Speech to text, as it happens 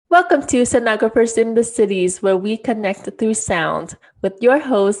Welcome to Sonographers in the Cities, where we connect through sound with your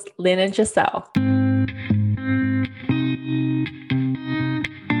hosts, Lynn and Giselle.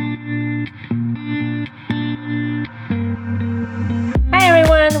 Hi,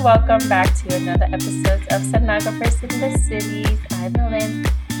 everyone. Welcome back to another episode of Sonographers in the Cities. I'm Lynn.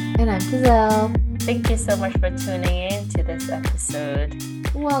 And I'm Giselle. Thank you so much for tuning in to this episode.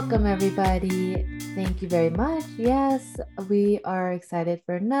 Welcome, everybody. Thank you very much. Yes, we are excited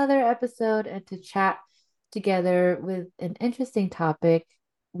for another episode and to chat together with an interesting topic.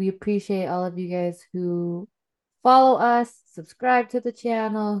 We appreciate all of you guys who follow us, subscribe to the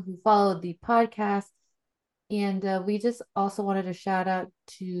channel, who follow the podcast. And we just also wanted to shout out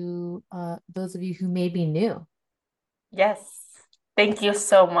to those of you who may be new. Yes. Thank you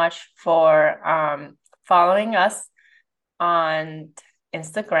so much for following us on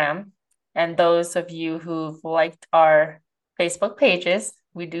Instagram. And those of you who've liked our Facebook pages,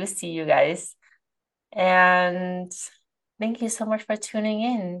 we do see you guys. And thank you so much for tuning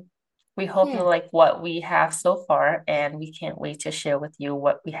in. We hope you Yeah. like what we have so far, and we can't wait to share with you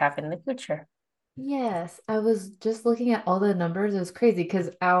what we have in the future. Yes, I was just looking at all the numbers. It was crazy because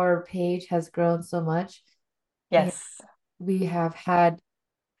our page has grown so much, and Yes. we have had a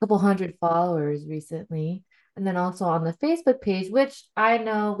couple hundred followers recently. And then also on the Facebook page, which I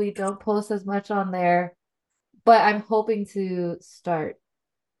know we don't post as much on there, but I'm hoping to start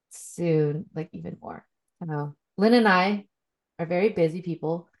soon, like even more. I know Lynn and I are very busy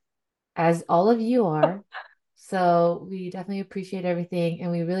people, as all of you are. So we definitely appreciate everything, and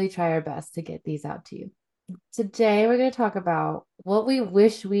we really try our best to get these out to you. Today, we're going to talk about what we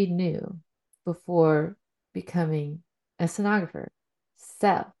wish we knew before becoming a sonographer.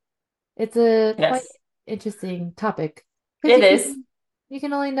 So, it's a quite Yes, interesting topic because it is. you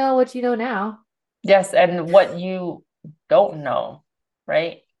can only know what you know now. Yes, and what you don't know,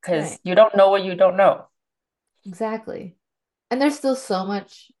 right? Because Right. you don't know what you don't know. Exactly. And there's still so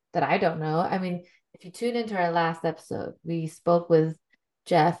much that I don't know. I mean, if you tune into our last episode, we spoke with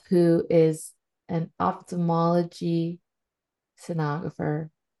Jeff, who is an ophthalmology sonographer.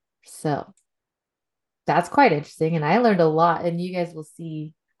 So that's quite interesting. And I learned a lot. And you guys will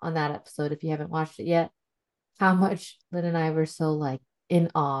see on that episode, if you haven't watched it yet, how much Lynn and I were so like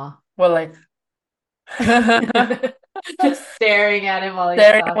in awe. We're like Just staring at him while he's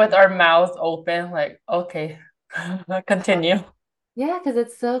staring with talking. our mouths open, like, okay, continue. Yeah, because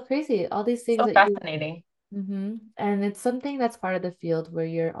it's so crazy. All these things So that you, fascinating. and it's something that's part of the field where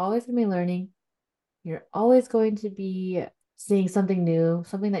you're always going to be learning. You're always going to be seeing something new,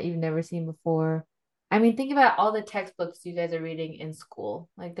 something that you've never seen before. I mean, think about all the textbooks you guys are reading in school.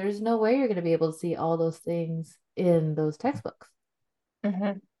 Like, there's no way you're going to be able to see all those things in those textbooks.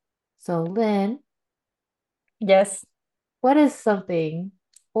 Mhm. So, Lynn, Yes. what is something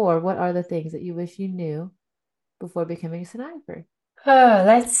or what are the things that you wish you knew before becoming a sonographer?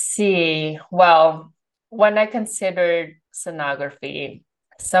 Let's see. Well, when I considered sonography,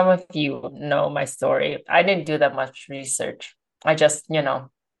 some of you know my story. I didn't do that much research. I just,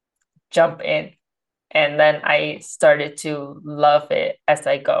 jump in. And then I started to love it as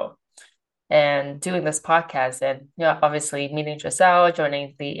I go. And doing this podcast and obviously meeting Giselle,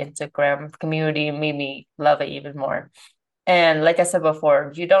 joining the Instagram community made me love it even more. And like I said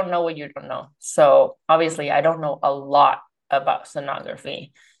before, you don't know what you don't know. So obviously, I don't know a lot about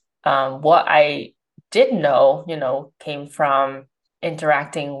sonography. What I did know, came from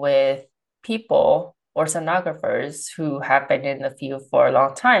interacting with people or sonographers who have been in the field for a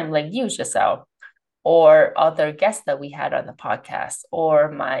long time, like you, Giselle, or other guests that we had on the podcast,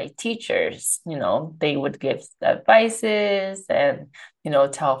 or my teachers. They would give advices and,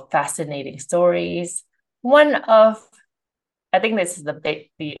 tell fascinating stories. One of I think this is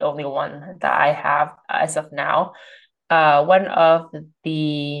the only one that I have as of now. One of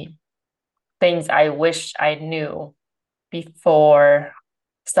the things I wish I knew before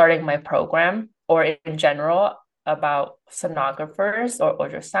starting my program or in general about sonographers or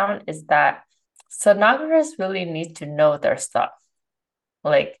ultrasound is that sonographers really need to know their stuff,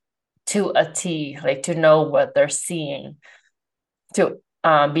 like to a T, like to know what they're seeing, to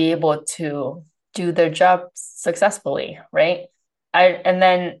be able to do their job successfully, right? And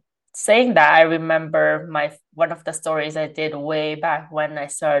then saying that, I remember my one of the stories I did way back when I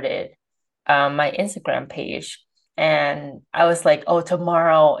started my Instagram page. And I was like, oh,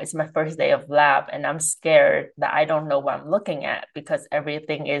 tomorrow is my first day of lab, and I'm scared that I don't know what I'm looking at because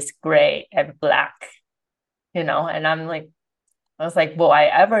everything is gray and black, and I was like, will I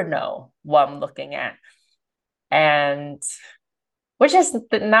ever know what I'm looking at? And which is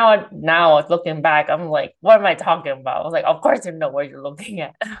now looking back, I'm like, what am I talking about? I was like, of course you know what you're looking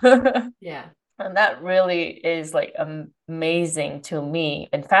at. Yeah. And that really is like amazing to me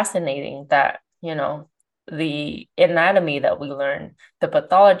and fascinating that, the anatomy that we learn, the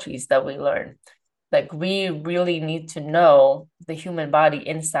pathologies that we learn, like we really need to know the human body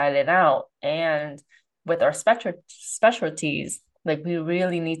inside and out. And with our specialties, like we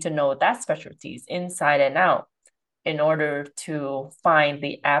really need to know that specialties inside and out in order to find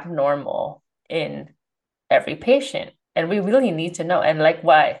the abnormal in every patient. And we really need to know. And like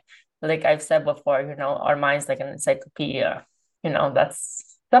why, like I've said before, our mind's like an encyclopedia.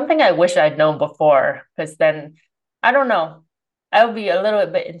 That's something I wish I'd known before, because then I don't know. I would be a little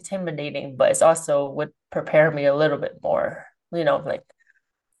bit intimidating, but it's also would prepare me a little bit more, like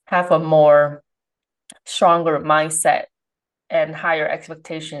have a more stronger mindset and higher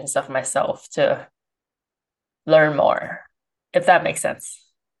expectations of myself to learn more, if that makes sense.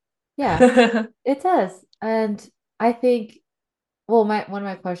 Yeah, it does. And I think, well, my one of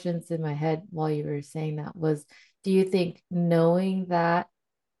my questions in my head while you were saying that was, do you think knowing that,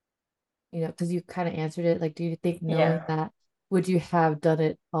 because you kind of answered it, like, do you think knowing Yeah, that, would you have done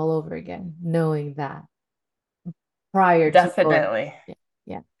it all over again, knowing that prior to going? definitely. Yeah,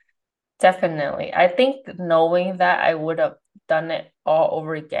 yeah, Definitely. I think knowing that I would have done it all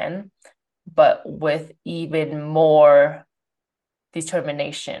over again, but with even more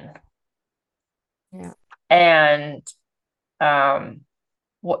determination. yeah. And um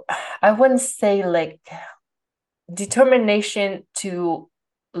what I wouldn't say like determination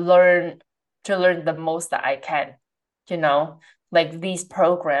learn to learn the most that I can, you know, like these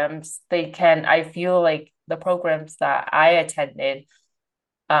programs, I feel like the programs that I attended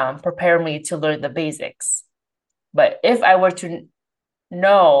prepare me to learn the basics. But if I were to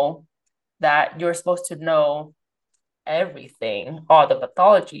know that you're supposed to know everything, all the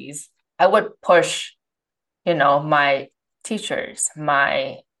pathologies, I would push, my teachers,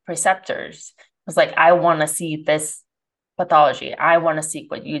 my preceptors. It's like, I want to see this pathology. I want to see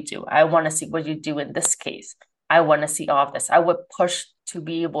what you do. I want to see what you do in this case. I want to see all of this. I would push to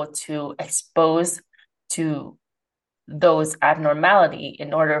be able to expose to those abnormality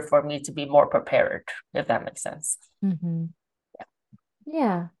in order for me to be more prepared, if that makes sense. Hmm.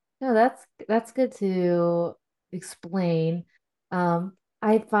 Yeah. No, that's good to explain.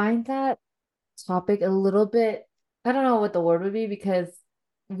 I find that topic a little bit, I don't know what the word would be because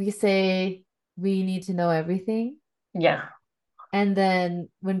we say we need to know everything. Yeah, And then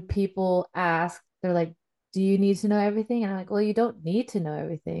when people ask, they're like, do you need to know everything? And I'm like, well, you don't need to know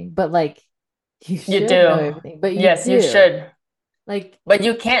everything, but like you you should know do. everything, but you Yes, you do. should. Like, But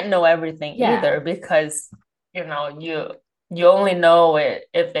you can't know everything yeah, either because, you only know it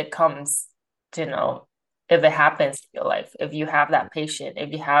if it comes, you know, if it happens in your life, if you have that patient,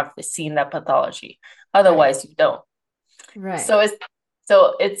 if you have seen that pathology. right, Otherwise, you don't. right. So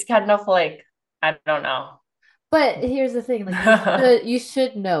it's kind of like, I don't know. But here's the thing, like you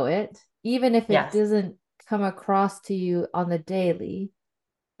should know it, even if it Yes. doesn't come across to you on the daily.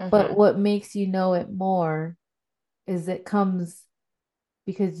 But Mm-hmm. what makes you know it more is it comes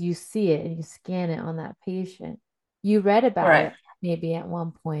because you see it and you scan it on that patient. You read about Right. it maybe at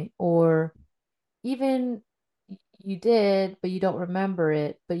one point, or even you did, but you don't remember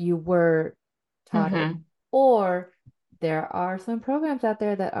it, but you were taught it. Mm-hmm. Or there are some programs out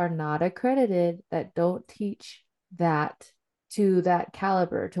there that are not accredited that don't teach that to that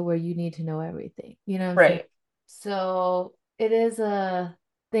caliber to where you need to know everything. You know what I'm saying? Right. So it is a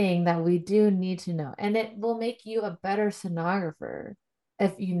thing that we do need to know, and it will make you a better sonographer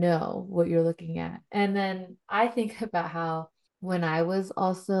if you know what you're looking at. And then I think about how when I was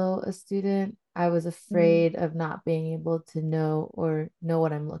also a student, I was Mm-hmm. afraid of not being able to know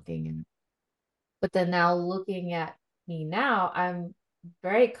what I'm looking at. But then now looking at me now, I'm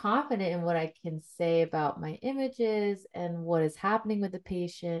very confident in what I can say about my images and what is happening with the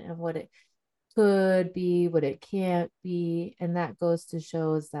patient and what it could be, what it can't be. And that goes to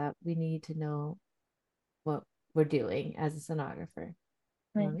shows that we need to know what we're doing as a sonographer.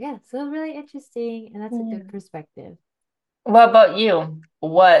 Right. Yeah, so really interesting, and that's a good Yeah. perspective. What about you?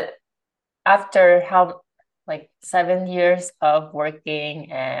 After how, like 7 years of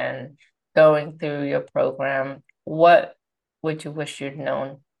working and going through your program, what would you wish you'd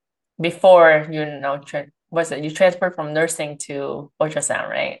known before was it you transferred from nursing to ultrasound,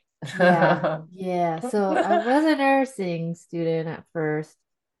 right? Yeah, yeah. So I was a nursing student at first,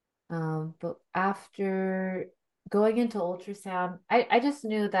 but after going into ultrasound, I just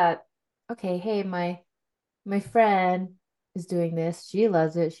knew that, okay, hey, my friend is doing this. She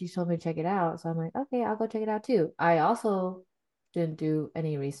loves it. She told me to check it out. So I'm like, okay, I'll go check it out too. I also didn't do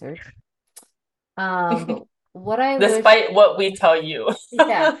any research. But what I wish, Despite what we tell you.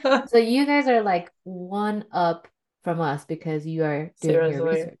 yeah. So you guys are like one up from us because you are doing your Seriously.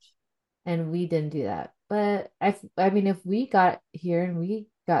 research, and we didn't do that. But I mean, if we got here and we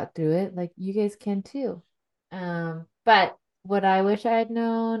got through it, like you guys can too. But what I wish I had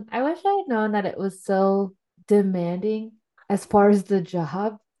known, I wish I had known that it was so demanding as far as the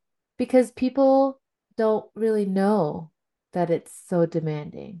job, because people don't really know that it's so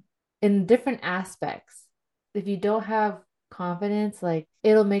demanding in different aspects. If you don't have confidence, like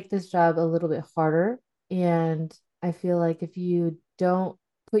it'll make this job a little bit harder. And I feel like if you don't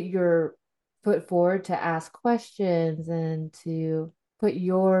put your foot forward to ask questions and to put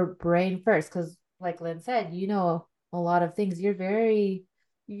your brain first, because like Lynn said, you know a lot of things. You're very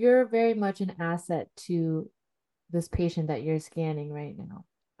much an asset to this patient that you're scanning right now.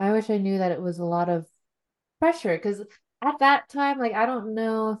 I wish I knew that it was a lot of pressure because at that time, like, I don't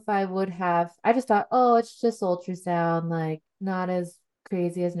know if I would have, I just thought, oh, it's just ultrasound, like, not as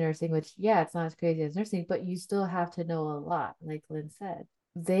crazy as nursing, which, yeah, it's not as crazy as nursing, but you still have to know a lot, like Lynn said.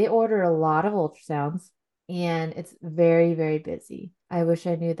 They order a lot of ultrasounds and it's very, very busy. I wish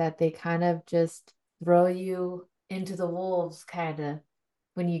I knew that they kind of just throw you into the wolves, kind of,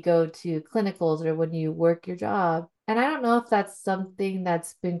 when you go to clinicals or when you work your job. And I don't know if that's something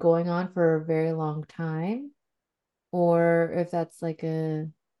that's been going on for a very long time or if that's like a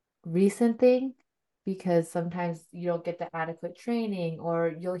recent thing, because sometimes you don't get the adequate training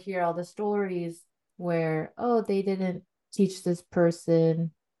or you'll hear all the stories where, oh, they didn't teach this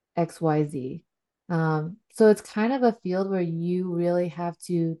person XYZ. So it's kind of a field where you really have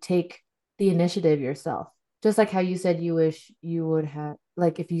to take the initiative yourself. Just like how you said you wish you would have,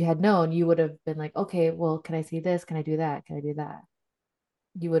 like, if you had known, you would have been like, okay, well, can I see this? Can I do that? Can I do that?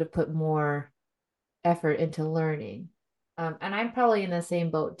 You would have put more effort into learning. And I'm probably in the same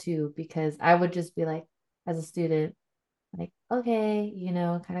boat too, because I would just be like, as a student, like, okay,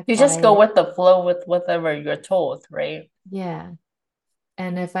 kind of You just go quiet. with the flow with whatever you're told, right? Yeah.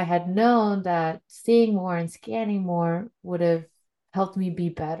 And if I had known that seeing more and scanning more would have helped me be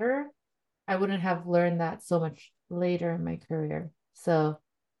better, I wouldn't have learned that so much later in my career. So,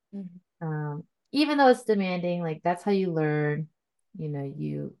 Mhm. even though it's demanding, like that's how you learn.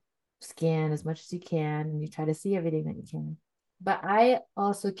 You scan as much as you can and you try to see everything that you can. But I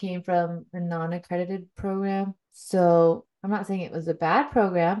also came from a non-accredited program. So I'm not saying it was a bad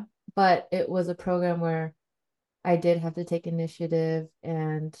program, but it was a program where I did have to take initiative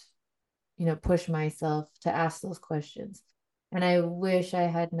and, push myself to ask those questions. And I wish I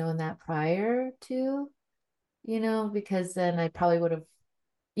had known that prior to, because then I probably would have,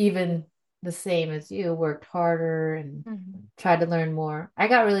 even the same as you, worked harder and Mhm. tried to learn more. I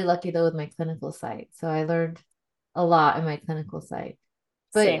got really lucky though with my clinical site. So I learned a lot in my clinical site.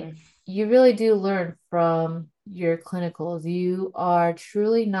 But Same. you really do learn from your clinicals. You are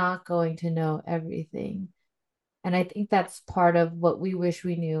truly not going to know everything. And I think that's part of what we wish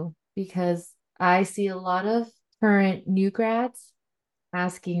we knew, because I see a lot of current new grads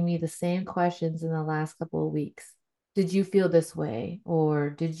asking me the same questions in the last couple of weeks. Did you feel this way? Or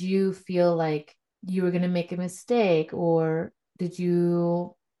did you feel like you were going to make a mistake? Or did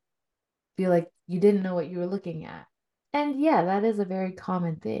you feel like you didn't know what you were looking at? And yeah, that is a very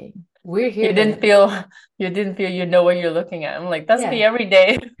common thing. We're You here didn't to, feel you didn't feel you know what you're looking at. I'm like, that's me yeah, every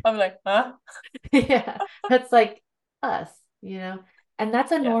day. I'm like, huh? yeah, that's like us. And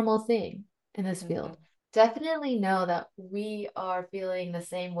that's a Yeah. normal thing in this field. Mhm. Definitely know that we are feeling the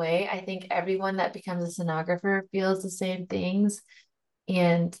same way. I think everyone that becomes a sonographer feels the same things.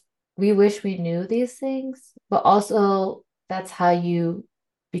 And we wish we knew these things, but also that's how you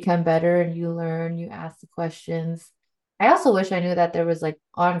become better and you learn, you ask the questions. I also wish I knew that there was like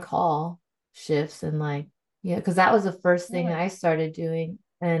on call shifts and like, yeah, because that was the first thing that Really? I started doing.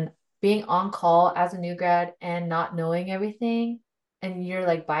 And being on call as a new grad and not knowing everything, and you're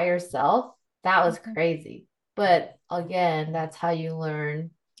like by yourself, that was Mhm. crazy. But again, that's how you learn.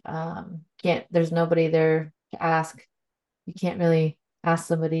 Can't, there's nobody there to ask. You can't really ask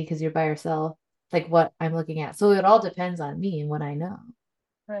somebody because you're by yourself, like what I'm looking at. So it all depends on me and what I know.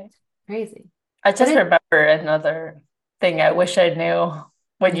 Right. Crazy. I But just it, remember another thing I wish I knew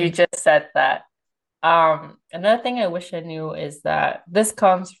when you mm, just said that. Another thing I wish I knew is that this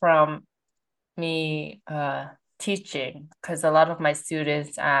comes from me teaching, because a lot of my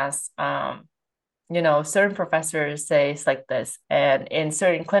students ask, certain professors say it's like this, and in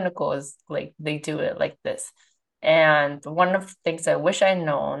certain clinicals, like they do it like this. And one of the things I wish I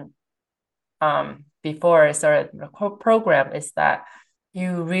known before I started the program is that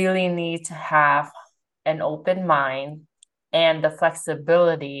you really need to have an open mind and the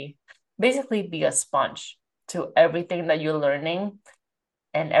flexibility, basically be a sponge to everything that you're learning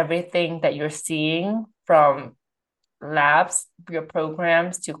and everything that you're seeing from labs, your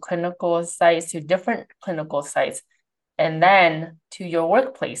programs to clinical sites, to different clinical sites, and then to your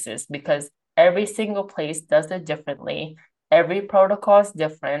workplaces, because every single place does it differently. Every protocol is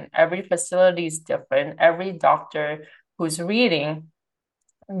different. Every facility is different. Every doctor who's reading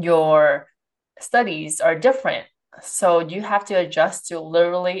your studies are different. So you have to adjust to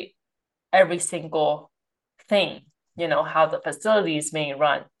literally every single thing, how the facility is being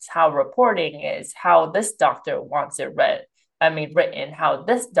run, how reporting is, how this doctor wants it written, how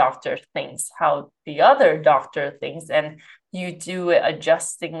this doctor thinks, how the other doctor thinks, and you do it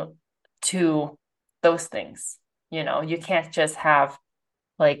adjusting to those things. You can't just have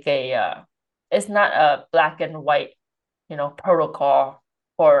like it's not a black and white, protocol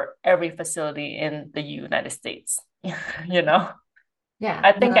for every facility in the United States, you know? Yeah,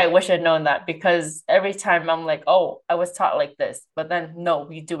 I think no, I wish I'd known that, because every time I'm like, oh, I was taught like this, but then no,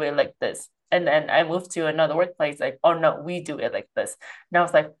 we do it like this. And then I moved to another workplace, like, oh no, we do it like this. And I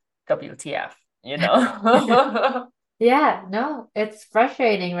was like, WTF, you know? yeah, no, it's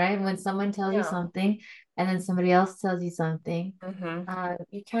frustrating, right? When someone tells you Yeah. something and then somebody else tells you something, Mm-hmm.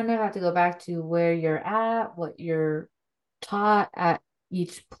 you kind of have to go back to where you're at, what you're taught at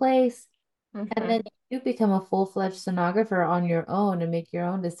each place, and then Mm-hmm. you become a full-fledged sonographer on your own and make your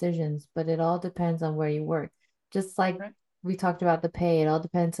own decisions. But it all depends on where you work. Just like Right. we talked about the pay, it all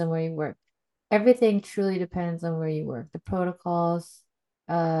depends on where you work. Everything truly depends on where you work. The protocols,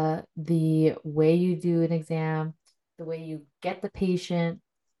 the way you do an exam, the way you get the patient,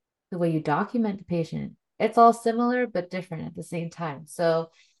 the way you document the patient. It's all similar but different at the same time.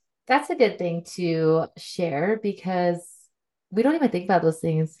 So that's a good thing to share because we don't even think about those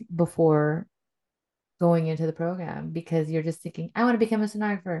things before going into the program because you're just thinking, I want to become a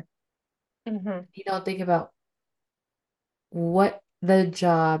sonographer. Mm-hmm. You don't think about what the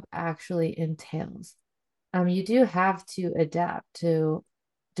job actually entails. You do have to adapt to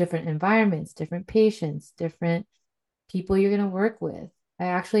different environments, different patients, different people you're going to work with. I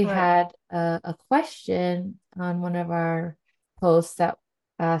actually Right. had a question on one of our posts that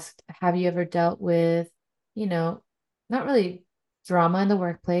asked, have you ever dealt with, you know, not really drama in the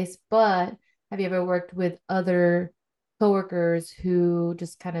workplace, but have you ever worked with other coworkers who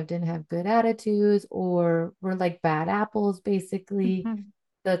just kind of didn't have good attitudes or were like bad apples, basically? Mm-hmm.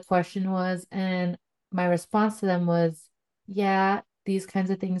 The question was. And my response to them was, yeah, these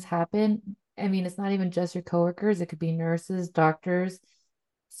kinds of things happen. I mean, it's not even just your coworkers, it could be nurses, doctors,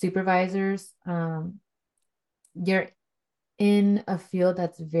 supervisors. You're in a field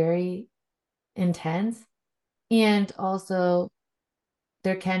that's very intense. And also,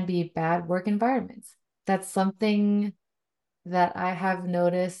 there can be bad work environments. That's something that I have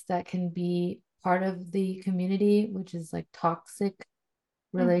noticed that can be part of the community, which is like toxic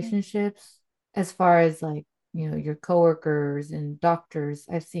Mm-hmm. relationships as far as like, your coworkers and doctors.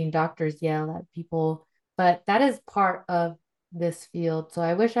 I've seen doctors yell at people, but that is part of this field. So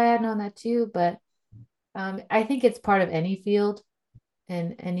I wish I had known that too, but I think it's part of any field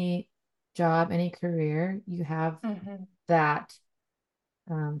and any job, any career. You have Mm-hmm. that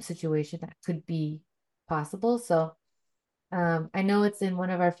situation that could be possible. So I know it's in one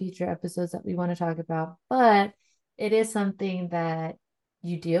of our future episodes that we want to talk about, but it is something that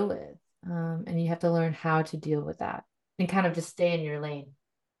you deal with, and you have to learn how to deal with that and kind of just stay in your lane.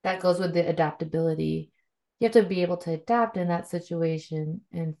 That goes with the adaptability. You have to be able to adapt in that situation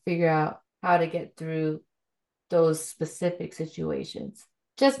and figure out how to get through those specific situations.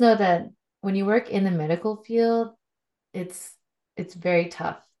 Just know that when you work in the medical field, it's it's very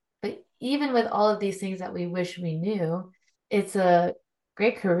tough. But even with all of these things that we wish we knew, it's a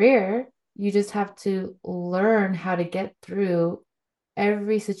great career. You just have to learn how to get through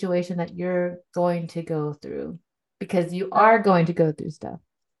every situation that you're going to go through because you Right. are going to go through stuff.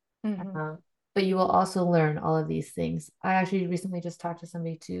 Mm-hmm. Uh, but you will also learn all of these things. I actually recently just talked to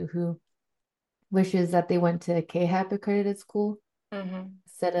somebody too who wishes that they went to a KHAP accredited school Mm-hmm.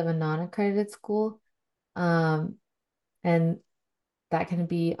 instead of a non-accredited school. Um, and that can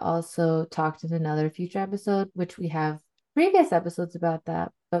be also talked in another future episode, which we have previous episodes about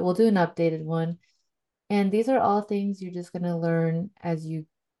that, but we'll do an updated one. And these are all things you're just going to learn as you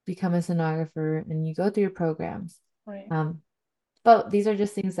become a sonographer and you go through your programs. Right. Um, but these are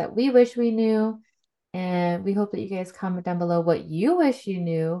just things that we wish we knew. And we hope that you guys comment down below what you wish you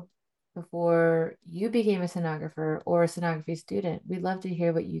knew before you became a sonographer or a sonography student. We'd love to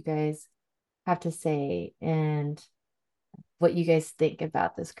hear what you guys have to say and what you guys think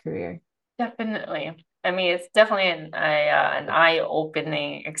about this career. Definitely. I mean, it's definitely an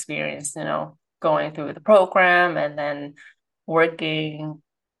eye-opening experience, going through the program and then working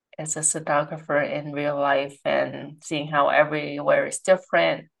as a stenographer in real life and seeing how everywhere is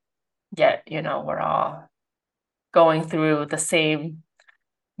different. Yet, we're all going through the same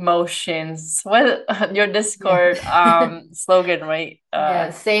motions. What your Yeah. Discord slogan, right? Yeah,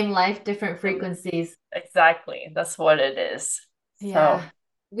 same life, different frequencies. Exactly. That's what it is. Yeah, So,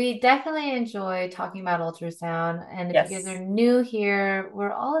 we definitely enjoy talking about ultrasound. And if you guys are yes. new here,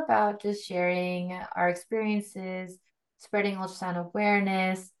 we're all about just sharing our experiences, spreading ultrasound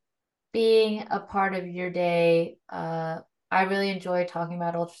awareness, being a part of your day. I really enjoy talking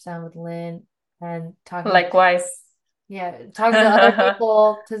about ultrasound with Lynn and talking, Likewise. yeah, talking to other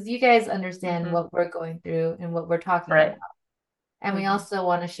people because you guys understand Hmm. what we're going through and what we're talking about. Right. And we Hmm. also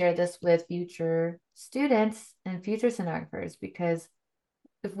want to share this with future students and future sonographers because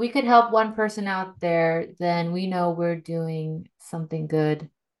if we could help one person out there, then we know we're doing something good.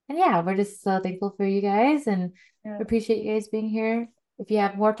 And yeah, we're just so thankful for you guys and Yeah. appreciate you guys being here. If you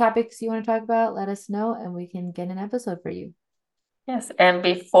have more topics you want to talk about, let us know and we can get an episode for you. Yes. And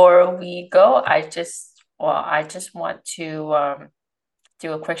before we go, I just want to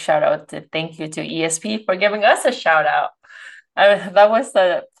do a quick shout out to thank you to ESP for giving us a shout out. That was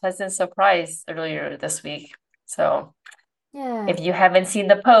a pleasant surprise earlier this week. So Yeah. if you haven't seen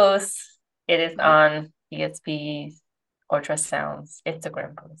the post, it is Yeah. on ESP Ultrasound's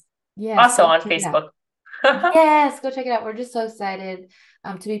Instagram post. Yes, Also go on check it out. Facebook. Yes, go check it out. We're just so excited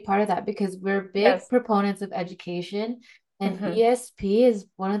to be part of that because we're big Yes. proponents of education, and Hmm. ESP is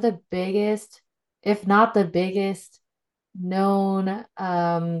one of the biggest, if not the biggest, known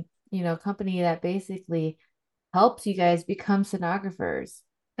company that basically helps you guys become sonographers.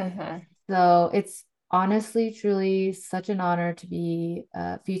 Hmm. So it's honestly, truly such an honor to be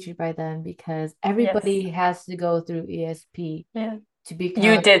featured by them because Yes. everybody has to go through ESP Yeah. to You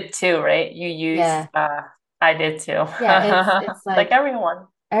become, did too, right? You used yeah, I did too. yeah, it's Like like everyone.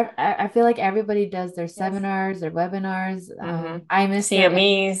 I feel like everybody does their Yes. seminars, their webinars. Hmm. I miss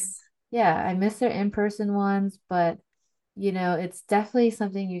CMEs. yeah, I miss their in-person ones, but it's definitely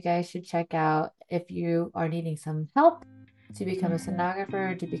something you guys should check out if you are needing some help to become a Hmm.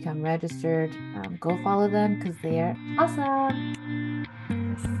 sonographer, to become registered. Go follow them because they are awesome.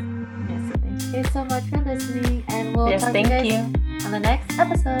 Yes, so thank you guys so much for listening, and we'll Yes, talk to you thank guys you. on the next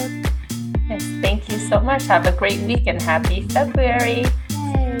episode. Yes, thank you so much. Have a great week and happy February.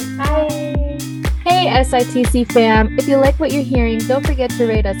 Yay! Bye. Bye. Hey, SITC fam. If you like what you're hearing, don't forget to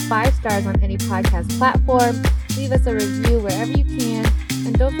rate us 5 stars on any podcast platform. Leave us a review wherever you can.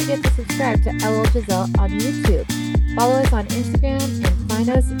 And don't forget to subscribe to LL Giselle on YouTube. Follow us on Instagram and find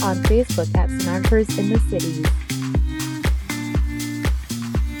us on Facebook at Sonographers in the Cities.